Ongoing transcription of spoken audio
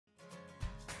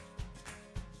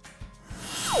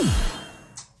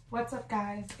What's up,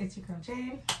 guys? It's your girl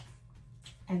Jade,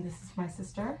 and this is my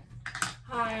sister.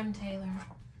 Hi, I'm Taylor.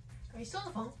 Are you still on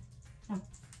the phone? No.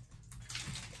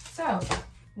 So,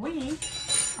 we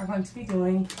are going to be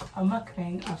doing a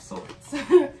mukbang of sorts.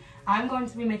 I'm going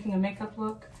to be making a makeup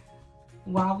look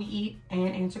while we eat and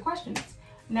answer questions.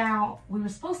 Now, we were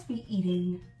supposed to be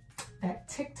eating that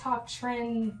TikTok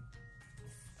trend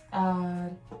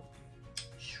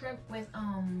Shrimp with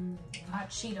hot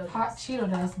Cheeto dust. hot Cheeto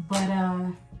dust,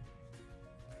 but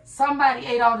somebody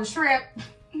ate all the shrimp.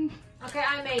 Okay,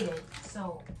 I made it.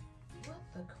 So, what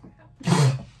the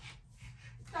crap?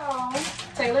 So,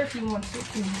 Taylor, if you want to,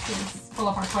 can you please pull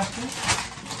up our questions?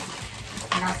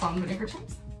 I got some vinegar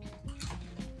chips.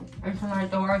 And tonight,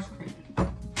 though, ice cream.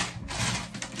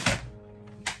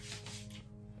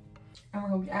 And we're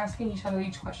going to be asking each other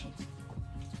each question.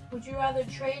 Would you rather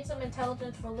trade some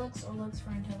intelligence for looks or looks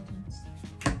for intelligence?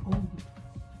 Ooh.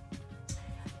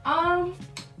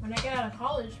 When I get out of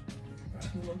college,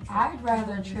 I'd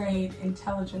rather trade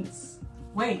intelligence.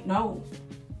 Wait, no.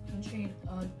 trade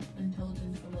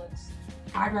intelligence for looks.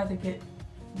 I'd rather get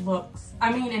looks.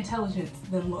 I mean, intelligence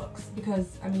than looks.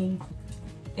 Because, I mean,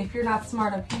 if you're not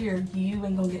smart up here, you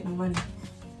ain't gonna get no money.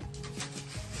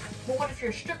 But what if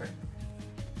you're a stripper?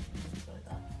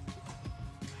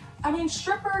 I mean,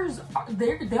 strippers,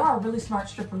 there are really smart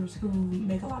strippers who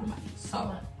make a lot of money,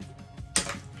 so.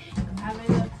 I'm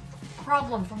having a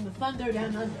problem from the thunder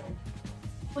down under.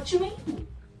 What you mean?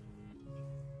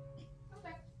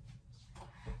 Okay.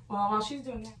 Well, while she's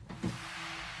doing that.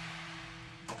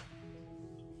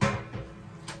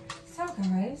 So,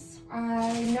 guys,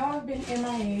 I know I've been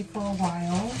MIA for a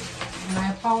while, and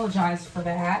I apologize for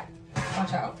that.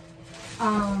 Watch out.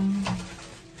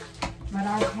 But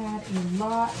I've had a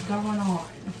lot going on,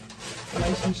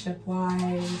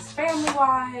 relationship-wise,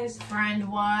 family-wise,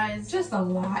 friend-wise, just a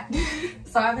lot.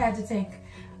 So I've had to take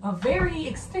a very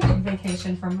extended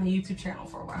vacation from my YouTube channel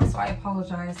for a while. So I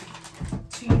apologize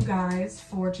to you guys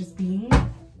for just being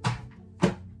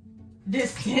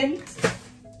distant.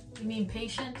 You mean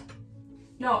patient?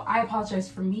 No, I apologize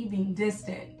for me being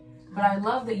distant. But I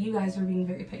love that you guys are being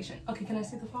very patient. Okay, can I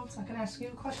see the phone so I can ask you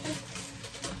a question?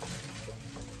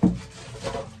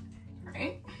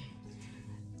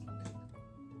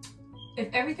 If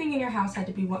everything in your house had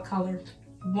to be what color?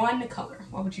 One color,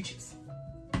 what would you choose?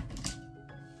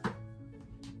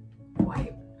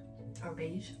 White or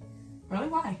beige. Really?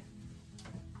 Why?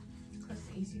 That's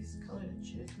the easiest color to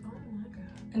choose. Oh my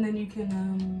god. And then you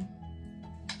can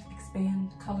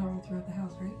expand color all throughout the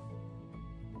house, right?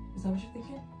 Is that what you're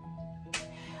thinking?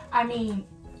 I mean,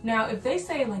 now if they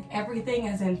say like everything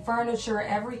as in furniture,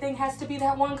 everything has to be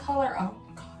that one color, oh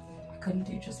god, I couldn't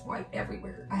do just white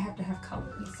everywhere. I have to have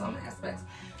color in some aspects.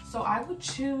 So I would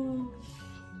choose,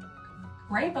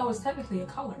 rainbow is technically a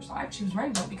color, so I'd choose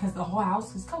rainbow because the whole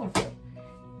house is colorful.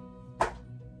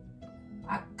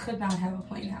 I could not have a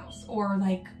plain house or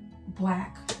like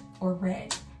black or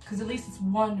red because at least it's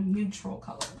one neutral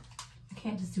color. I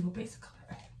can't just do a basic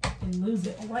color and lose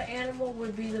it. What animal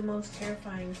would be the most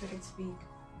terrifying if it could speak?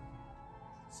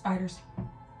 Spiders.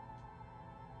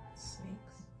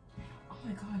 Snakes. Oh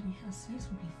my god, yeah, snakes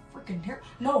would be freaking terrible.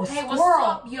 No, a hey,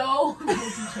 squirrel.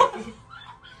 What's up, yo?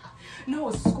 No,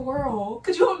 a squirrel.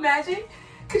 Could you imagine?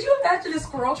 Could you imagine a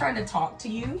squirrel trying to talk to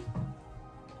you?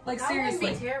 Like, that seriously.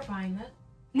 That would be terrifying. That.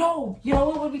 No, you know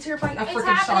what would be terrifying? A it's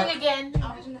freaking happening shark. again.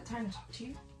 Imagine that trying to talk to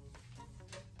you.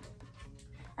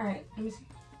 All right, let me see.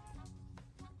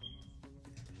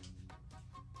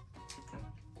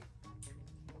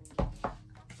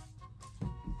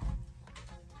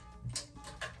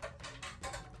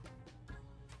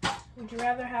 Would you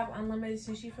rather have unlimited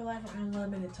sushi for life or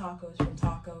unlimited tacos from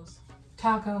tacos?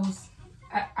 Tacos.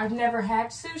 I've never had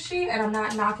sushi, and I'm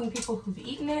not knocking people who've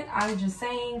eaten it. I'm just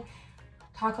saying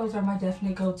tacos are my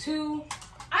definite go-to.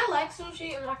 I like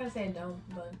sushi. I'm not going to say I don't,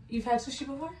 but... You've had sushi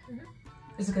before? Mm-hmm.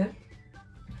 Is it good?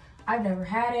 I've never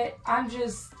had it. I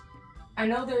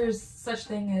know there's such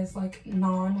thing as like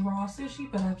non-raw sushi,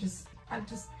 but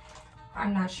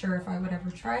I'm not sure if I would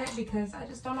ever try it because I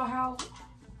just don't know how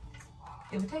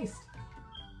it would taste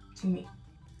to me.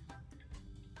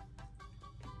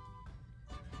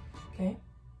 Okay.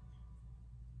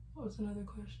 What was another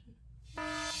question?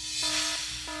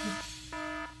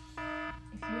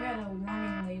 If you had a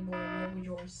warning label, what would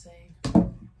yours say?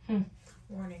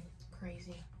 Warning.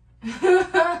 Crazy.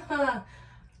 Huh.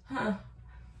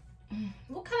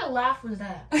 What kind of laugh was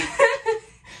that?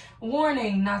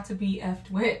 Warning not to be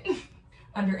effed with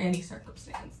under any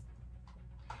circumstance.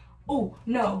 Oh,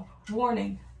 no.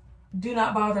 Warning. Do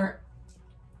not bother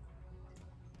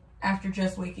after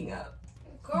just waking up.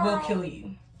 Girl. Will kill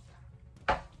you.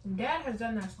 Dad has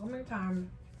done that so many times.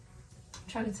 I'm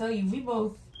trying to tell you, we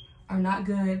both are not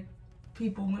good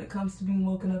people when it comes to being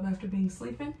woken up after being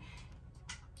sleeping.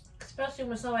 Especially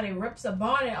when somebody rips a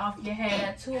bonnet off your head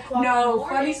at 2 o'clock. No,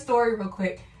 funny story real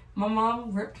quick. My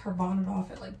mom ripped her bonnet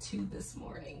off at like 2 this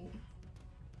morning.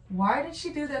 Why did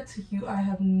she do that to you? I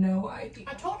have no idea.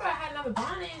 I told her I had another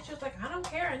bonnet and she was like, I don't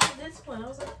care, I need this one. I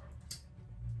was like,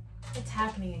 it's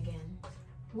happening again.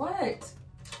 What?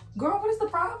 Girl, what is the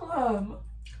problem?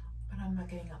 But I'm not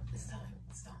getting up this time.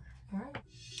 It's done. Alright.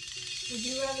 Would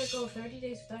you rather go 30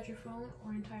 days without your phone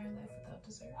or entire life without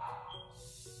dessert?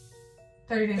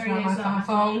 30 days 30 without days my without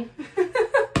phone.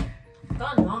 I've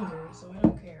gone longer, so I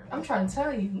don't care. I'm trying to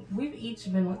tell you, we've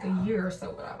each been like a year or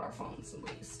so without our phones at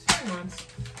least. 2 months.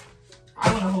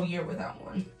 I went a whole year without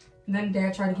one. And then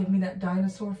Dad tried to give me that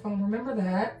dinosaur phone. Remember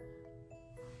that?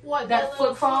 What? That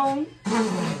flip phone?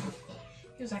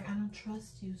 He was like, I don't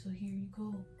trust you, so here you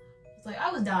go. It's like,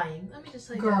 I was dying. Let me just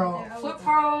tell you. Girl, flip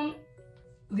phone,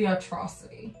 the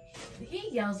atrocity. He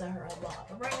yells at her a lot,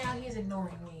 but right now he's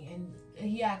ignoring me, and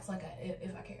he acts like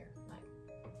if I care. Like,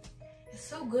 it's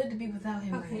so good to be without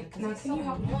him Okay, right now now. It's can so you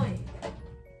help me? annoying.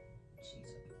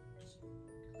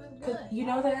 Cause you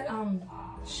know that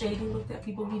shady look that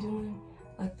people be doing?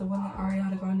 Like the one that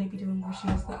Ariana Grande be doing where she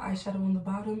has the eyeshadow on the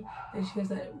bottom, then she has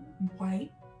that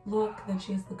white look, then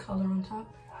she has the color on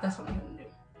top. That's what I'm gonna do.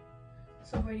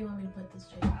 So where do you want me to put this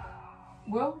shade?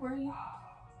 Well, where are you?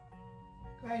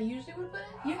 Where I usually would put it?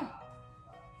 Yeah.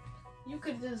 You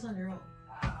could do this on your own.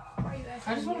 Why are you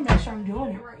asking I just me? want to make sure I'm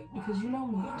doing it right because you know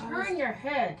me. Turn your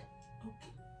head.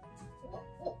 Okay.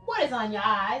 What is on your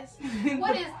eyes?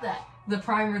 What is that? The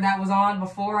primer that was on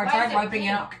before I Why tried is it wiping it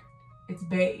pink? up. It's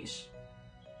beige.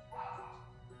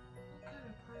 What kind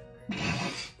of primer?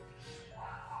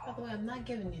 By the way, I'm not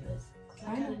giving you this. 'Cause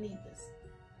I kind of need this.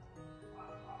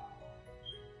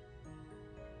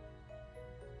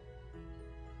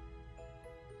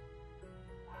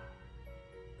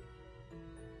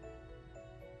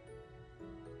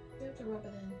 You have to rub it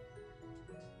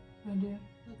in. I do.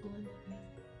 Not blend it in.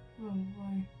 Oh,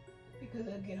 why? Because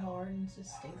it'll get hard and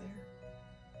just stay there.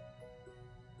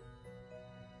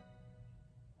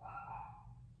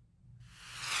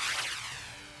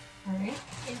 Alright.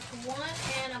 If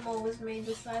one animal was made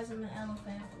the size of an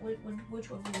elephant, which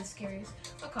would be the scariest?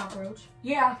 A cockroach.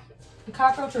 Yeah. A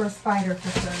cockroach or a spider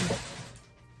for sure.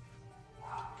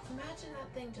 Imagine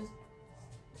that thing just...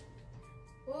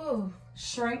 Whoa.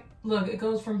 Shrink. Look, it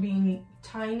goes from being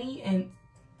tiny and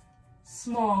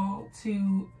small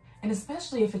to... And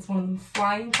especially if it's one of them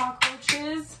flying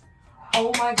cockroaches.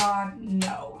 Oh my god,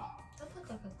 no. That looks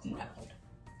like a cloud. No.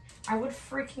 I would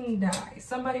freaking die.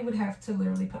 Somebody would have to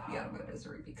literally put me out of my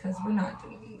misery because we're not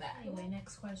doing that. Anyway,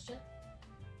 next question.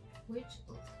 Which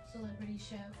celebrity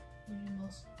chef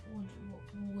would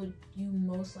you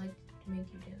most like to make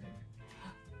you dinner?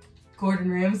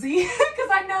 Gordon Ramsay. Because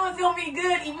I know it's going to be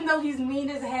good. Even though he's mean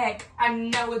as heck, I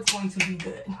know it's going to be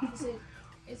good.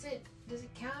 Does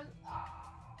it count?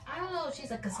 I don't know if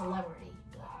she's like a celebrity.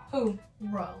 Who?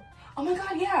 Ro. Oh my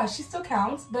god, yeah. She still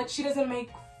counts, but she doesn't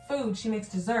make food. She makes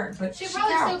dessert, but She'd she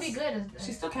probably counts. still be good.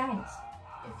 She still counts.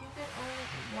 If you could only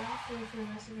eat one food for the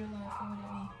rest of your life, what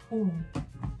would it be?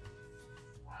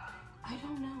 Ooh. I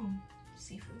don't know.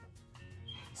 Seafood.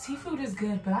 Seafood is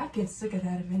good, but I get sick of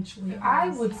that eventually. It I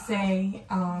is. would say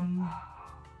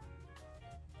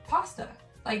pasta.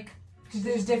 Like, 'cause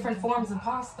there's different forms of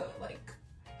pasta. Like,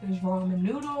 there's ramen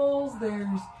noodles,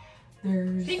 there's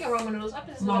Speaking of ramen noodles, I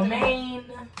just lo mein. You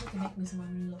can make me some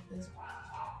ramen noodles, please.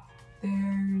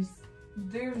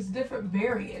 There's different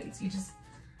variants. You just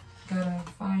gotta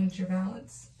find your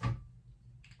balance. How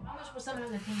much would some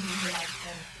of the things you like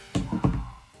better?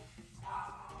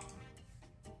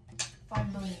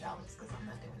 $5 million, because I'm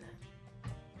not doing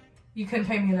that. You couldn't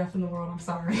pay me enough in the world. I'm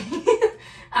sorry.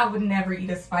 I would never eat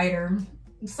a spider.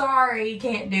 I'm sorry,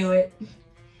 can't do it.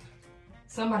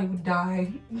 Somebody would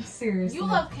die. Seriously. You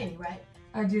love Kenny, right?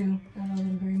 I do. I love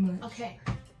him very much. Okay.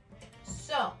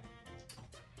 So,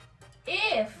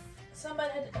 if somebody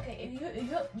had, if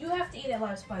you have to eat a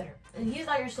live spider, and he's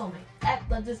like your soulmate, act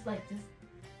like just like this.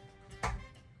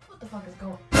 What the fuck is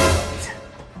going? What the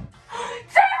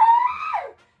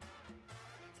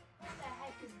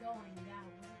heck is going down?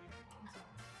 I'm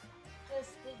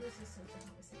sorry. This is such a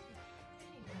conversation.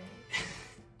 Anyway.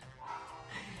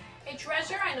 Hey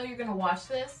Treasure, I know you're gonna watch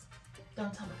this.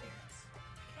 Don't tell my parents.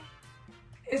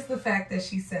 It's the fact that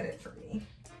she said it for me.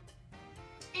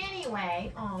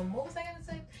 Anyway, what was I gonna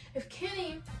say? If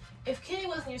Kenny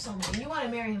wasn't your soulmate, you want to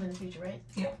marry him in the future, right?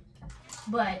 Yeah.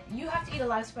 But you have to eat a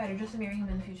live spider just to marry him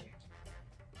in the future.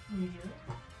 Would you do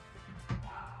it?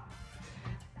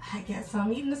 I guess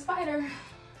I'm eating the spider.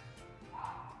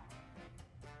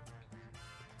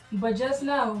 But just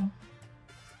know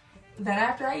that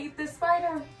after I eat this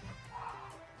spider,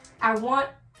 I want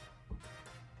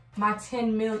my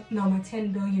 $10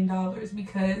 billion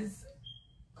because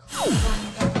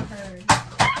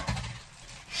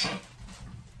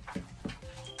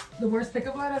the worst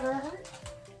pickup line I've ever heard.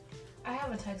 I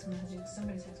have a text message.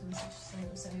 Somebody text message saying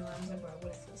it was 71. I was like, bro,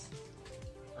 what is this?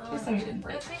 I think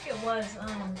it was,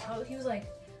 he was like,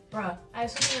 bro, I have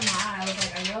something in my eye. I was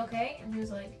like, are you okay? And he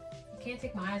was like, I can't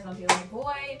take my eyes off you. I was like,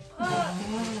 boy,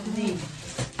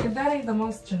 if that ain't the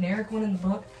most generic one in the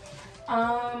book.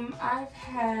 I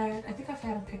think I've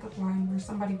had a pickup line where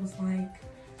somebody was like,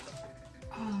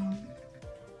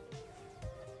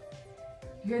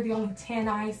 you're the only 10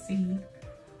 I see.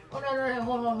 Oh, no,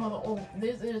 hold on. Oh,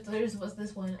 there's what's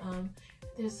this one?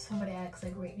 There's somebody asks,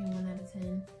 like, rate me 1 out of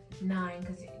 10. 9,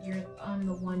 because I'm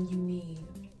the one you need.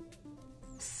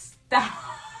 Stop.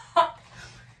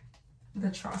 The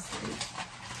atrocity.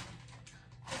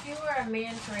 If you were a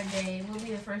man for a day, what would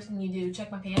be the first thing you do?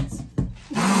 Check my pants?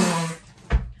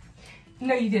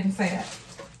 No, you didn't say that.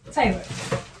 Taylor,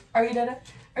 are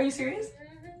you serious?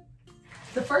 Mm-hmm.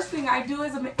 The first thing I do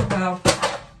as a man, well,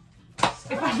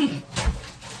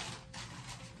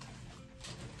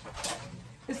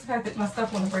 it's the fact that my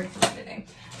stuff want to break for me today.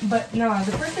 But no,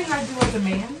 the first thing I do as a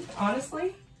man,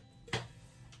 honestly,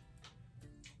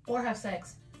 or have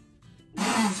sex.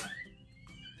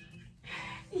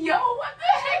 Yo, what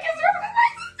the heck is wrong with my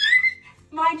sister?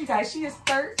 Mind you guys, she is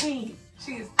 13.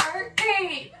 She is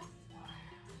 13.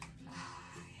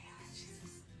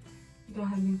 You don't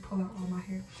have me pull out all my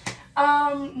hair.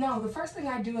 No, the first thing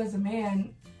I do as a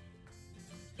man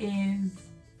is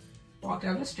walk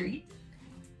down the street.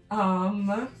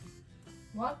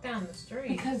 Walk down the street?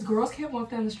 Because girls can't walk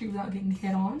down the street without getting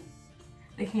hit on.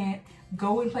 They can't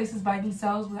go in places by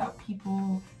themselves without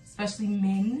people, especially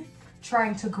men,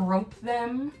 trying to grope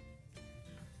them.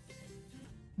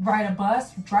 Ride a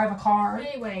bus, drive a car.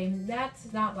 Anyway,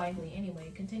 that's not likely.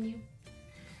 Anyway, continue.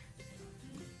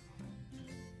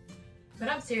 But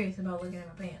I'm serious about looking at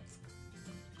my pants.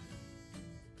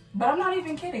 But I'm not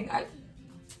even kidding.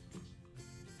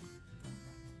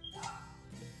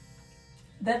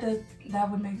 That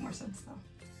would make more sense though.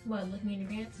 What, looking in your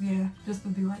pants? Yeah, just to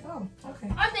be like, oh, okay.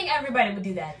 I think everybody would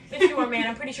do that. If you were a man,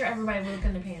 I'm pretty sure everybody would look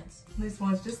in their pants. This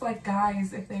one's just like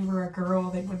guys, if they were a girl,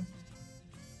 they would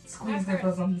squeeze their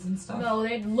bosoms and stuff. No,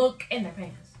 they'd look in their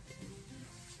pants.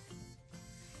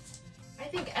 I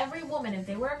think every woman, if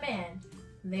they were a man,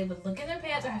 they would look in their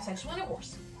pants or have sexual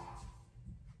intercourse.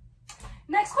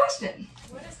 Next question.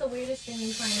 What is the weirdest thing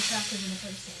you find attractive in a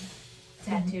person?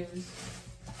 Tattoos.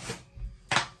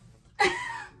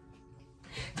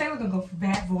 Taylor gonna go for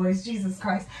bad boys. Jesus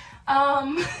Christ.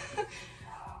 That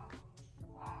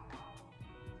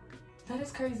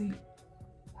is crazy.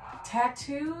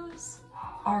 Tattoos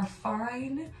are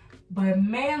fine, but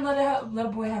man, let a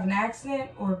boy have an accent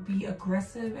or be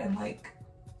aggressive and like.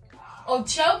 Oh,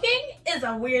 choking is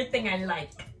a weird thing I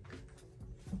like.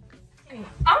 Anyway.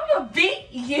 I'm gonna beat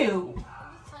you.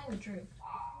 I'm telling the truth.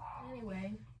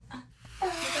 Anyway. We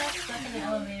got stuck in the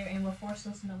elevator and were forced to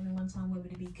listen to only one song. What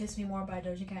would it be? Kiss Me More by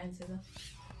Doja Cat and SZA.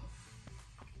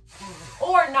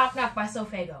 Or Knock Knock by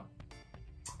Sofago.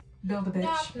 Build a bitch.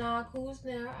 Knock Knock, who's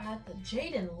there at the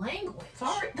Jaden language?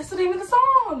 Sorry, that's the name of the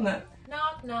song.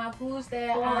 Knock Knock, who's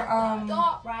there or, at the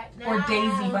door right now? Or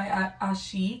Daisy by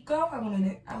Ashiko. I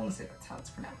want to say that's how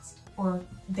it's pronounced. Or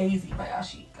Daisy by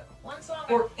Ashiko. One song.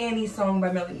 Or any song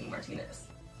by Melanie Martinez.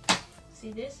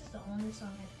 See, this is the only song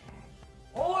I had.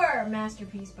 Or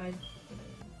Masterpiece by.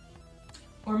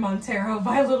 Or Montero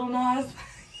by Lil Nas.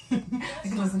 I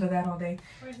can listen to that all day.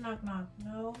 Where's Knock Knock?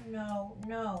 No.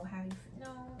 How do you feel?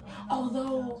 No.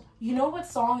 Although, you know what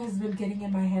song has been getting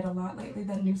in my head a lot lately?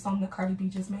 That new song that Cardi B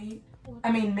just made.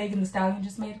 I mean, Megan Thee Stallion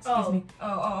just made. Excuse me.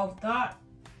 Oh, that.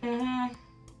 Mm-hmm.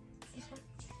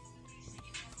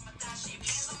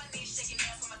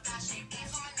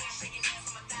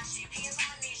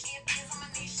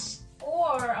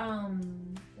 Or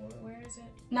where is it?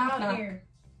 Knock Here.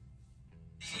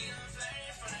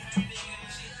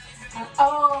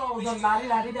 Oh, the la di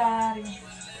da di da di.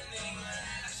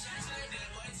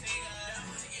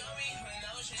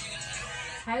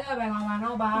 I go back on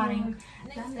nobody.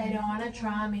 Niggas they don't wanna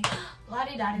try me. La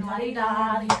di da di la di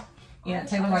da di. Yeah,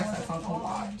 Taylor likes that song a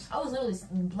lot. I was literally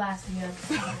blasting it at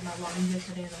my mom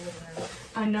yesterday in the living room.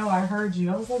 I know, I heard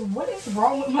you. I was like, what is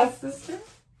wrong with my sister?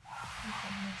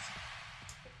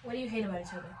 What do you hate about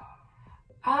each other?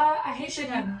 I hate you should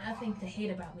have nothing to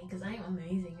hate about me because I am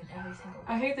amazing in every single way.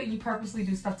 I hate that you purposely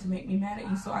do stuff to make me mad at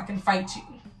you so I can fight you.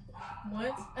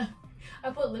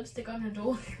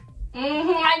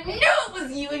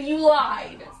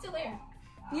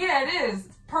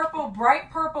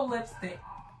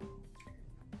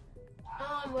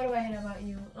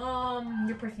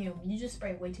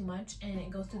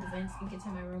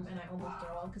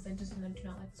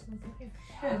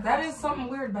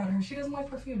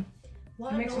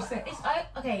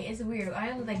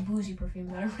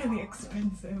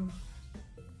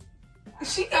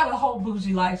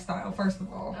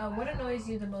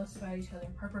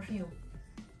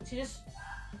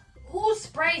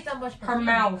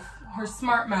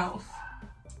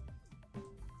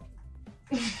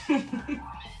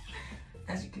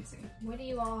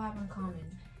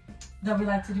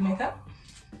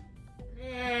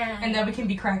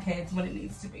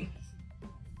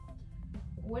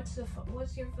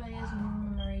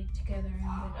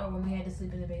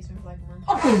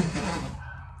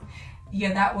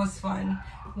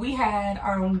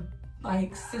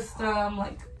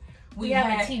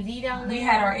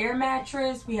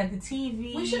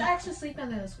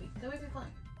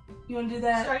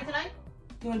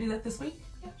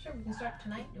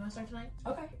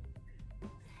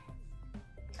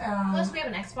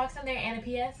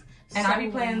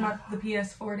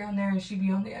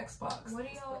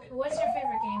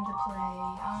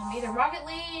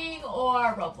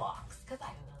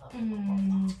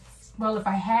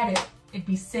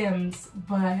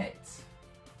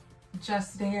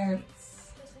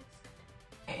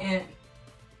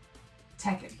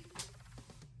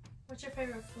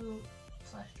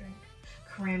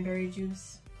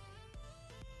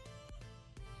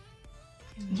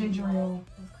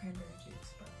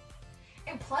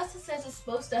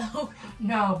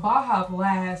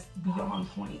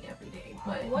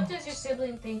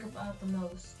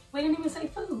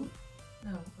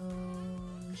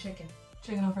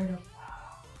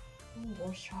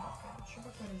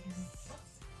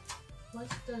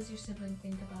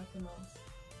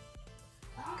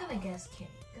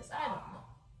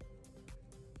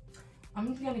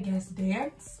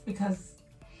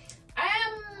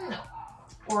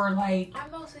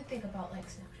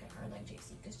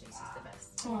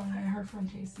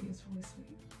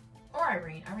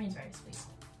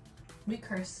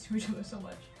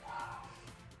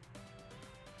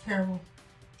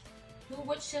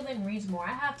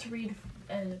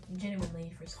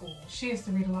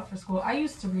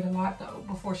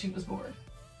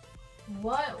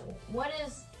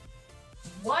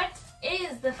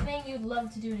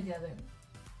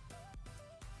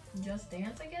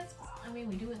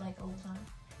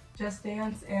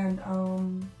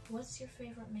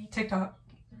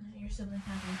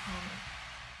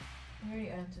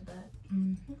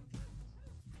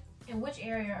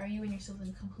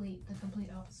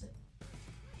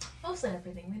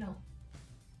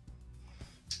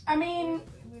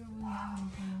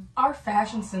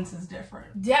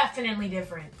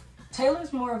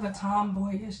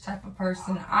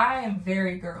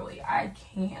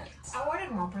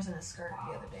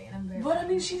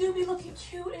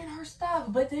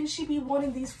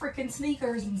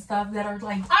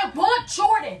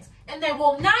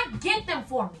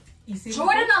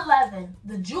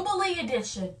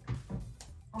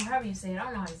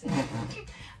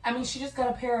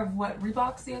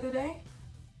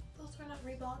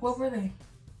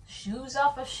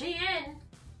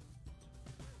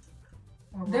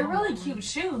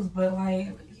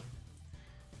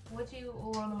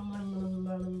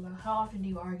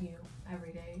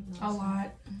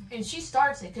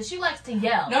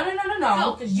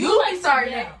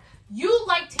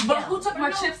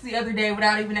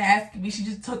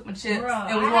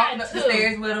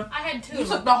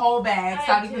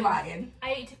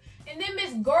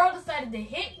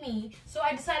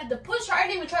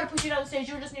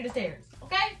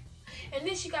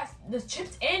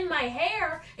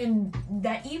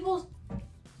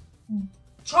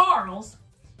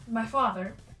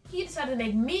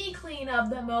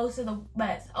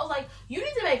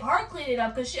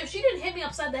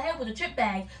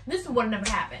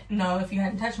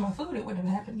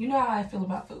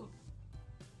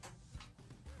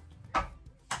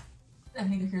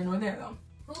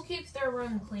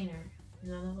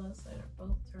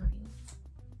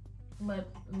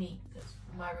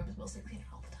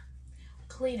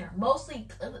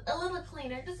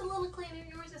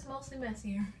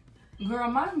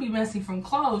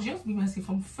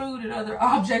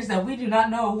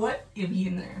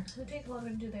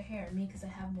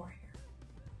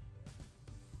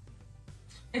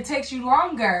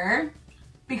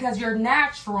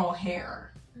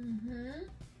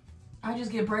 I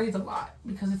just get braids a lot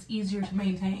because it's easier to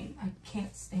maintain. I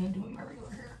can't stand doing my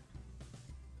regular hair.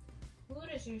 Who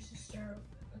does your sister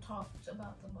talk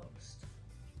about the most?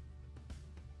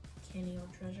 Kenny or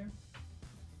Treasure?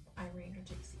 Irene or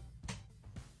Gypsy?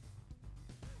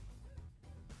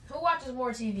 Who watches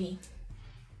more TV?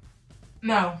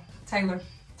 No, Taylor.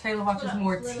 Taylor watches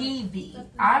more TV.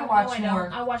 I watch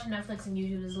Netflix and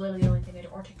YouTube. Is literally the only thing I do,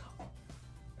 or TikTok.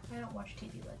 I don't watch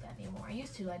TV like that anymore. I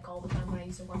used to, like, all the time when I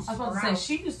used to watch. I was about to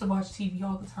say, she used to watch TV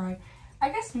all the time. I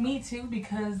guess me too,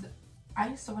 because I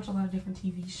used to watch a lot of different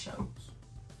TV shows.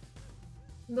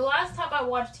 The last time I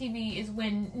watched TV is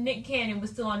when Nick Cannon was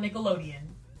still on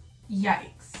Nickelodeon.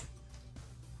 Yikes.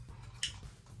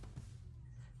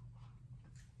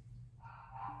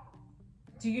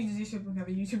 Do you have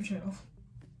a YouTube channel?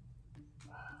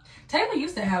 Taylor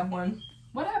used to have one.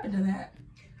 What happened to that?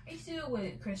 I used to do it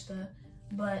with Krista,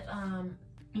 but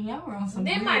y'all were on some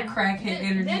weird crackhead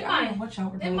energy. I don't know what y'all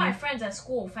were doing. Then my friends at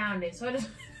school found it, so I just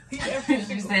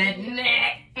she said, nah.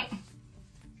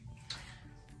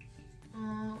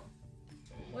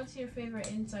 What's your favorite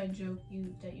inside joke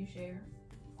that you share?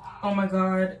 Oh my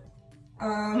god.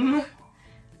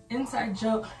 Inside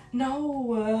joke.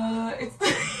 No, it's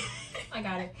I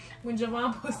got it. When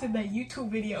Javon posted that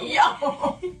YouTube video.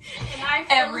 Yo! And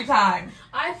every time.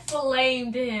 I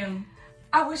flamed him.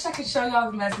 I wish I could show y'all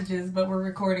the messages, but we're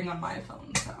recording on my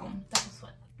phone, so. That was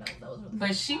fun. That was really fun.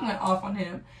 But she went off on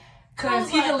him. Because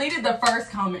he deleted the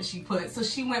first comment she put, so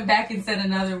she went back and said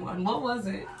another one. What was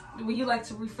it? Would you like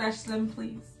to refresh them,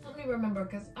 please? Let me remember,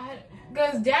 because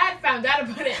Dad found out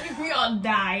about it and we all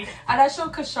died. And I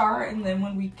showed Kashara, and then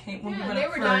when we went they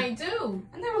were dying too.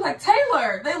 And they were like,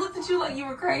 Taylor! They looked at you like you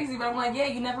were crazy, but I'm like, yeah,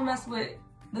 you never mess with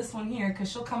this one here, because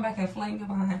she'll come back and flame you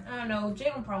behind. I don't know,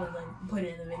 Jalen probably like put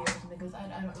it in the video or something, because I don't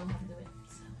know how to do it.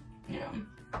 So. Yeah.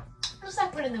 I'll just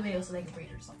like put it in the video so they can read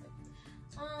it or something.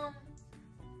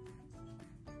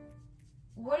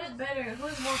 What is better? Who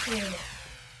is more creative?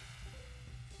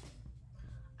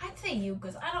 I'd say you,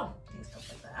 because I don't do stuff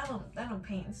like that. I don't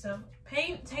paint and stuff.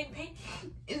 Paint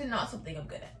is not something I'm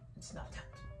good at. It's not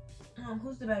talent.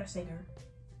 Who's the better singer?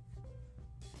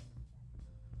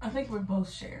 I think we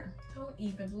both share. Don't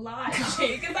even lie,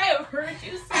 Shay, because I have heard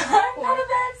you sing before. I'm not a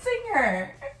bad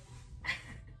singer.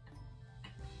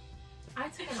 I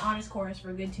took an honors chorus for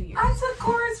a good 2 years. I took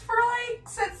chorus for like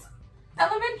since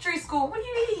elementary school. What do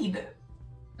you need?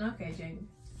 Okay, Jaden.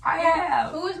 I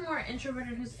have. Who is more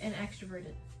introverted and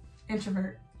extroverted?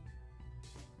 Introvert.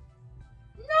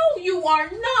 No, you are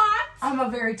not. I'm a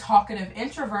very talkative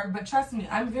introvert, but trust me,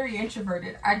 I'm very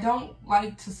introverted. I don't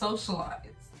like to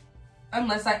socialize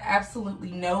unless I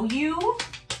absolutely know you.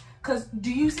 Because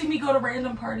do you see me go to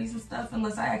random parties and stuff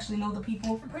unless I actually know the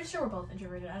people? I'm pretty sure we're both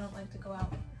introverted. I don't like to go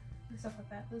out and stuff like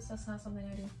that. That's not something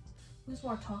I do. Who's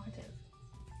more talkative?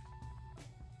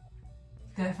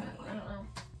 Definitely. I don't know.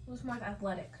 Who's more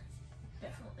athletic?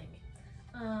 Definitely me.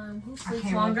 Who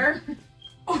sleeps longer?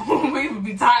 We would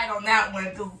be tied on that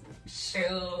one. Cause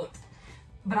shoot.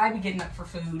 But I be getting up for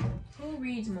food. Who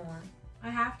reads more? I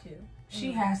have to.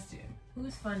 She has to.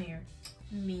 Who's funnier?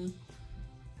 Me.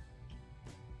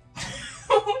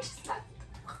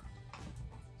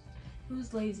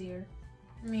 Who's lazier?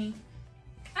 Me.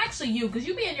 Actually, you, because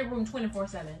you be in your room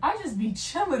 24/7. I just be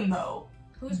chilling though.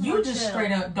 Who's you just chill?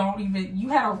 Straight up don't even. You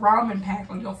had a ramen pack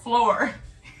on your floor.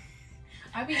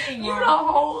 I be getting you a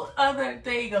whole other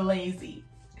thing of lazy.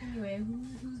 Anyway,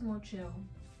 who's more chill?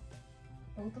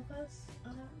 Both of us?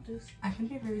 I can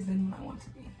be very zen when I want to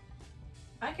be.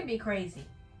 I can be crazy.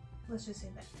 Let's just say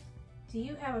that. Do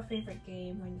you have a favorite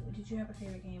game did you have a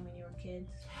favorite game when you were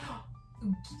kids?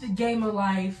 The Game of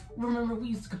Life. Remember we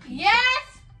used to compete?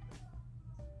 Yes!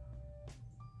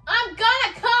 I'm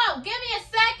gonna come! Give me a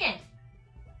second!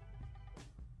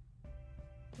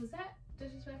 Was that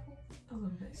disrespectful? A little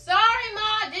bit. Sorry,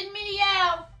 Ma! Didn't mean to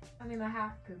yell! I mean, I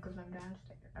have to because I'm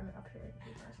downstairs. I'm upstairs.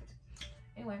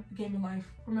 Anyway. Game of Life.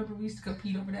 Remember we used to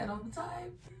compete over that all the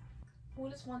time?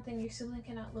 What is one thing your sibling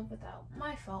cannot live without?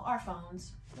 My phone. Our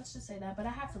phones. Let's just say that. But I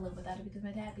have to live without it because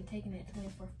my dad be taking it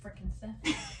 24 freaking 7.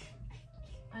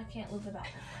 I can't live without my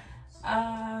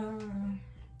friends.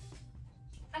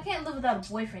 I can't live without a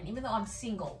boyfriend, even though I'm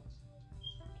single.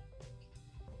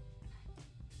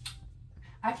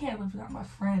 I can't live without my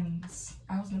friends.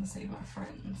 I was gonna say my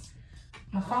friends.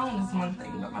 My phone is one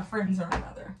thing, but my friends are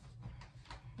another.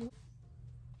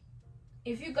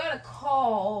 If you got a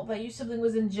call that your sibling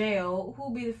was in jail, who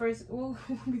would be the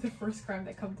first crime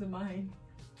that comes to mind?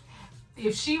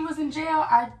 If she was in jail,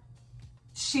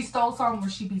 she stole something or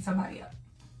she beat somebody up.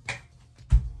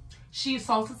 She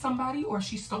assaulted somebody or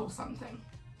she stole something.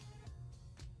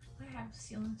 I have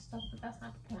stealing stuff, but that's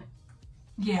not the point.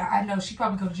 Yeah, I know. She'd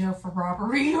probably go to jail for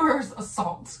robbery or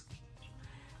assault.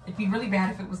 It'd be really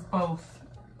bad if it was both.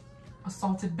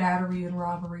 Assaulted, battery, and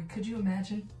robbery. Could you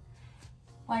imagine?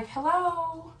 Like,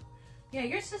 hello? Yeah,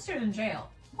 your sister's in jail.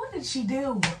 What did she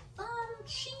do?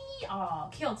 She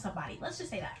killed somebody. Let's just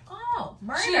say that. Oh,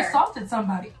 murder. She assaulted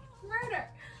somebody. Murder.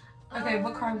 Okay,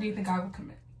 what crime do you think I would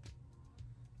commit?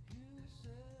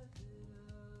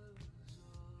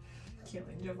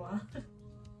 Killing Javon.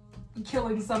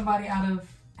 Killing somebody out of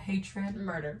hatred.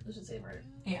 Murder. Let's just say murder.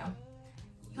 Yeah.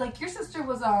 Like, your sister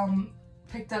was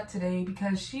picked up today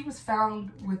because she was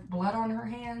found with blood on her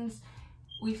hands.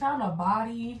 We found a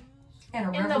body in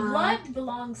a river. And the blood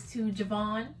belongs to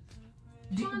Javon.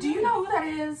 Do you know who that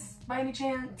is by any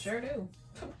chance? Sure do.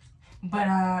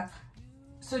 But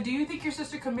so do you think your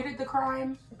sister committed the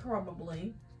crime?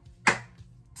 Probably.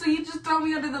 So you just throw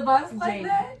me under the bus like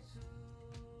that?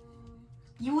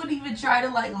 You wouldn't even try to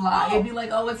like lie and be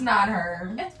like, oh, it's not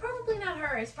her. It's probably not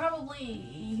her. It's probably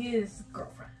his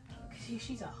girlfriend.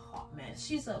 She's a hot mess.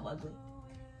 She's so ugly.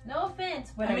 No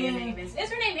offense, whatever your name is. Is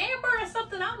her name Amber or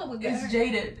something? I don't know what it's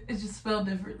Jaded. It's just spelled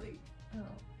differently. Oh.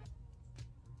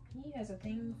 He has a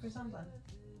thing for something.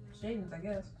 Jaden's, I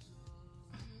guess.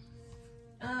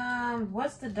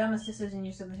 What's the dumbest decision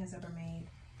your sibling has ever made?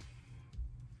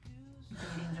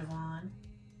 Dating Javon.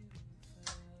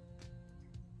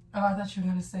 Oh, I thought you were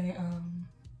gonna say,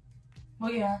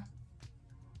 well, yeah.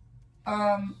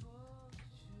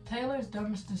 Taylor's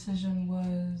dumbest decision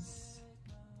was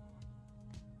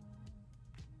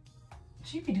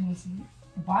she'd be doing some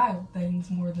wild things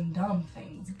more than dumb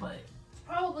things, but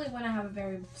probably when I have a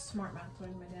very smart mouth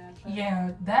towards my dad. But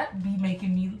yeah, that be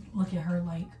making me look at her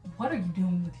like, what are you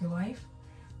doing with your life?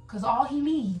 Because all he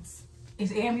needs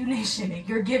is ammunition and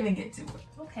you're giving it to him.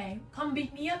 Okay, come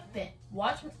beat me up then.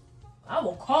 Watch me. I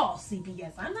will call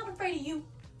CPS. I'm not afraid of you.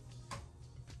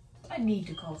 I need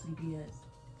to call CPS.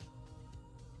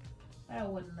 But I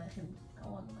wouldn't let him. I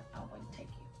wouldn't take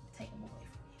him away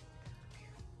from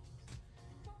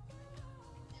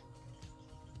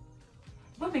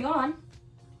you. Moving on.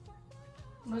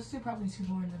 Let's do probably 2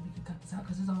 more and then we can cut this out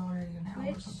because it's already an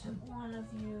hour or something.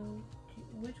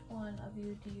 Which one of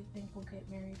you do you think will get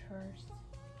married first?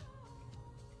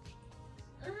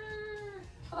 I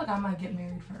feel like I might get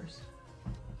married first.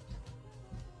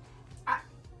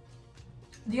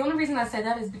 The only reason I say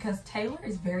that is because Taylor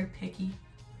is very picky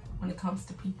when it comes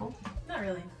to people. Not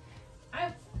really.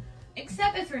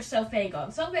 Except if you're Sofago.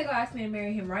 If Sofago asked me to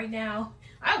marry him right now,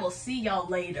 I will see y'all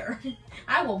later.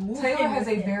 I will move. Taylor has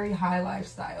a very high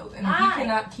lifestyle, and if you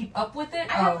cannot keep up with it,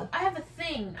 I have a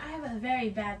thing. I have a very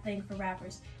bad thing for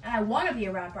rappers, and I want to be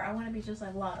a rapper. I want to be just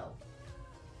like Lotto.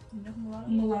 You know Mulatto?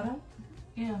 Mulatto?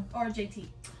 Yeah. Or JT.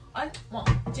 Well,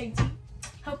 JT.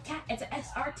 Okay, it's a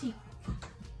SRT.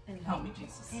 Anyway. Help me,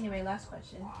 Jesus. Anyway, last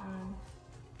question.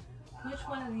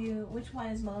 Which one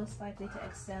is most likely to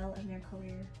excel in their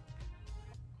career?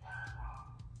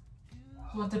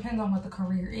 Well, it depends on what the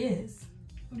career is.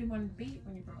 What do you want to be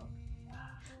when you grow up?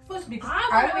 Because I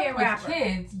want to be a rapper. With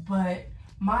kids, but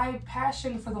my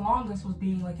passion for the longest was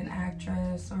being like an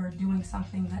actress or doing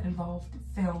something that involved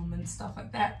film and stuff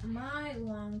like that. My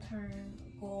long-term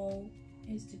goal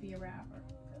is to be a rapper.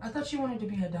 I thought you wanted to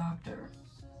be a doctor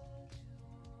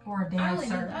or a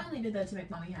dancer. I only did that to make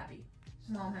mommy happy.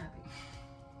 Mom happy.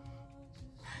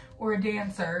 Or a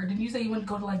dancer. Didn't you say you wanted to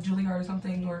go to like Juilliard or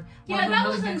something? Or yeah, that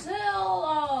was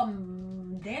until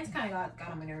dance kind of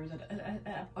got on my nerves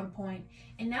at a point,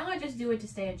 and now I just do it to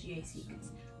stay at GAC because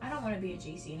I don't want to be at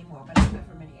GAC anymore. But I'm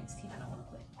for my dance team. I don't want to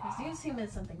quit because dance team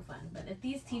is something fun. But if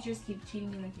these teachers keep cheating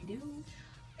me like they do,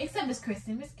 except Miss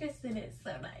Kristen is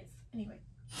so nice. Anyway,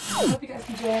 I hope you guys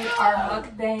enjoyed our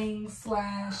mukbang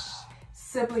 /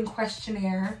 sibling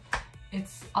questionnaire.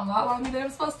 It's a lot longer than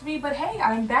it's supposed to be, but hey,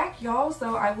 I'm back, y'all,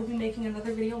 so I will be making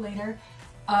another video later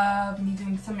of me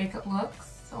doing some makeup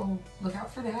looks, so look out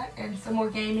for that, and some more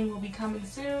gaming will be coming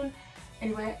soon.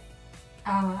 Anyway,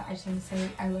 I just want to say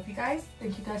I love you guys.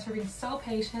 Thank you guys for being so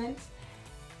patient,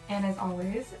 and as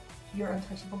always, your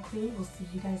untouchable queen. We'll see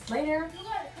you guys later. You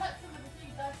gotta cut some of the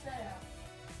things I said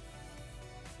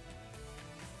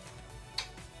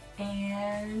out.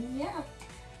 And yeah.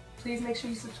 Please make sure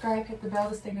you subscribe, hit the bell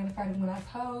to stay notified when I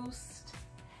post.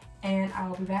 And I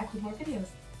will be back with more videos.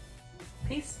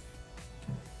 Peace.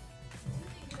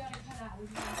 You gotta cut out.